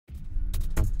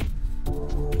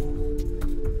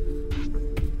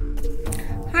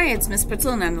Hi, it's Miss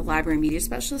Pritzel, and I'm the Library Media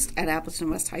Specialist at Appleton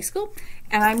West High School.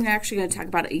 And I'm actually going to talk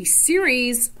about a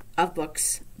series of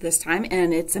books this time,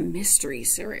 and it's a mystery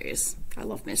series. I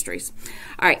love mysteries.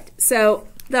 All right, so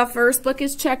the first book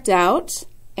is checked out,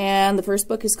 and the first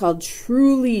book is called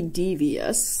Truly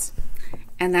Devious,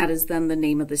 and that is then the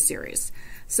name of the series.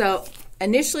 So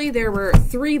initially there were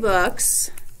 3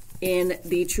 books in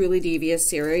the Truly Devious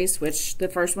series, which the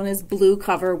first one is blue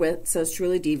cover with says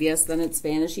Truly Devious, then it's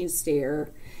Vanishing Stare,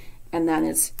 and then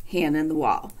it's Hand in the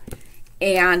Wall.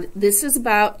 And this is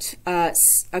about a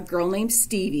girl named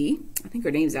Stevie. I think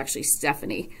her name is actually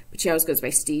Stephanie, but she always goes by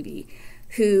Stevie,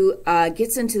 who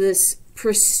gets into this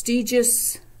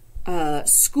prestigious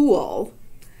school,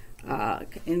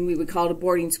 and we would call it a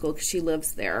boarding school because she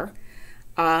lives there.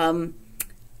 And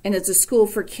it's a school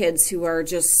for kids who are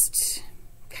just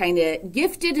kind of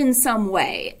gifted in some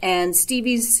way. And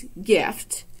Stevie's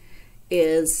gift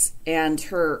is, and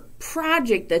her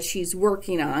project that she's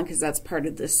working on, because that's part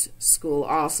of this school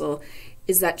also,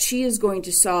 is that she is going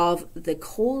to solve the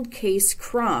cold case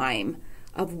crime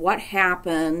of what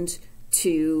happened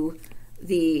to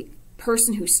the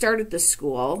person who started the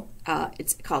school.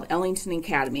 It's called Ellington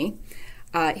Academy.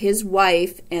 His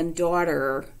wife and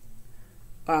daughter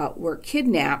were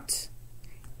kidnapped,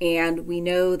 and we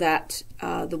know that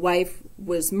the wife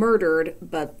was murdered,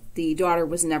 but the daughter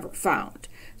was never found.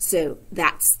 So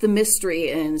that's the mystery,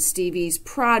 and Stevie's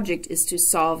project is to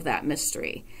solve that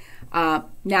mystery.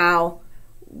 Now,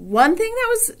 one thing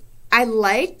I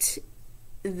liked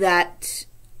that,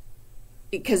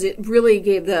 because it really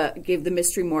gave the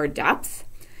mystery more depth,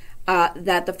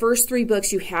 that the first 3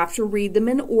 books, you have to read them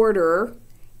in order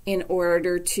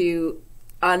to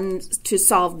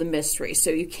solve the mystery.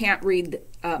 So you can't read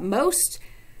most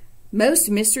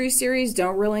mystery series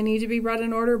don't really need to be read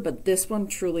in order, but this one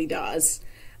truly does.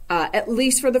 At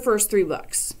least for the first 3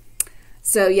 books.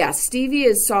 So yeah, Stevie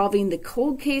is solving the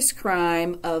cold case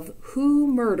crime of who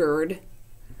murdered,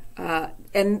 and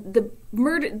the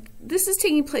murder, this is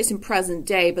taking place in present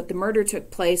day, but the murder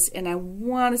took place in, I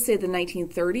want to say, the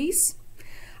 1930s,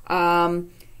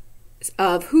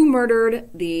 of who murdered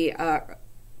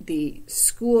the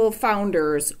school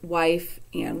founder's wife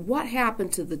and what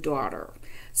happened to the daughter.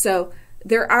 So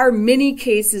there are many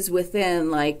cases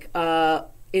within, like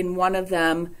in one of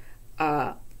them,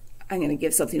 I'm going to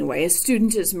give something away. A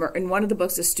student is in one of the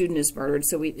books, a student is murdered,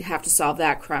 so we have to solve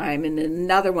that crime. And in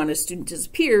another one, a student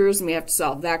disappears, and we have to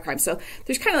solve that crime. So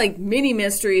there's kind of like mini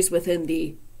mysteries within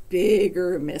the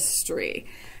bigger mystery.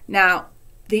 Now,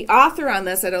 the author on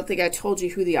this, I don't think I told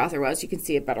you who the author was. You can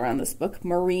see it better on this book,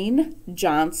 Maureen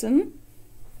Johnson.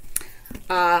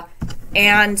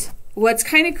 And what's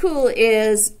kind of cool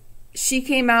is she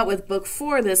came out with book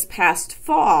 4 this past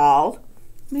fall.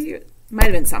 Maybe it might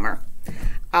have been summer.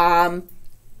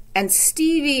 And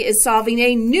Stevie is solving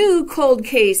a new cold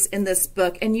case in this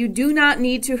book, and you do not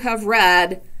need to have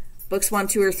read books 1,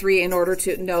 2, or 3 in order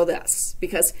to know this,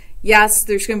 because yes,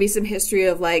 there's going to be some history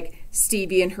of like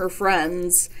Stevie and her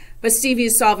friends, but Stevie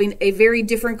is solving a very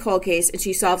different cold case, and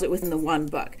she solves it within the one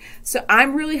book. So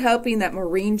I'm really hoping that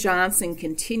Maureen Johnson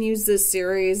continues this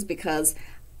series, because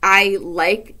I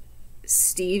like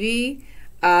Stevie.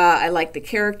 I like the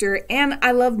character, and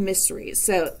I love mysteries.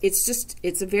 So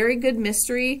it's a very good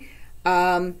mystery,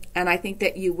 and I think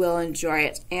that you will enjoy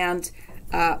it. And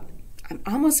I'm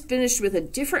almost finished with a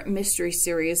different mystery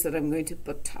series that I'm going to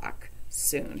book talk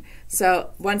soon. So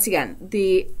once again,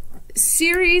 the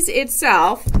series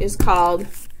itself is called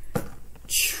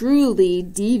Truly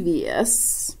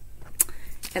Devious,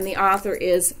 and the author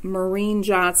is Maureen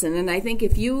Johnson. And I think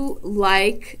if you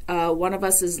like One of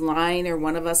Us is Lying or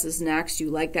One of Us is Next, you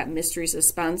like that mystery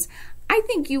suspense, I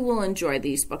think you will enjoy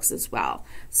these books as well.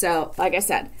 So, like I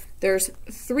said, there's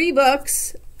 3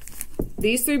 books.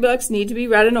 These 3 books need to be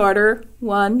read in order,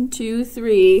 1, 2,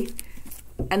 3.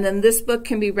 And then this book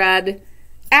can be read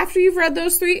after you've read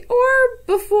those 3, or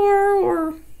before,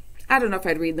 or I don't know if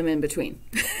I'd read them in between.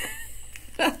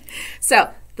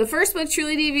 So, the first book,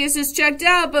 Truly Devious, is checked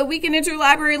out, but we can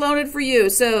interlibrary loan it for you.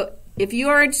 So if you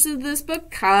are interested in this book,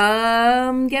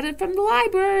 come get it from the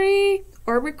library,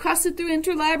 or request it through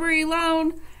interlibrary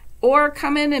loan, or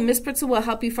come in and Miss Pritzel will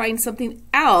help you find something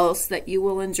else that you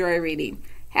will enjoy reading.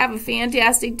 Have a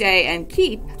fantastic day and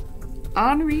keep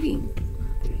on reading.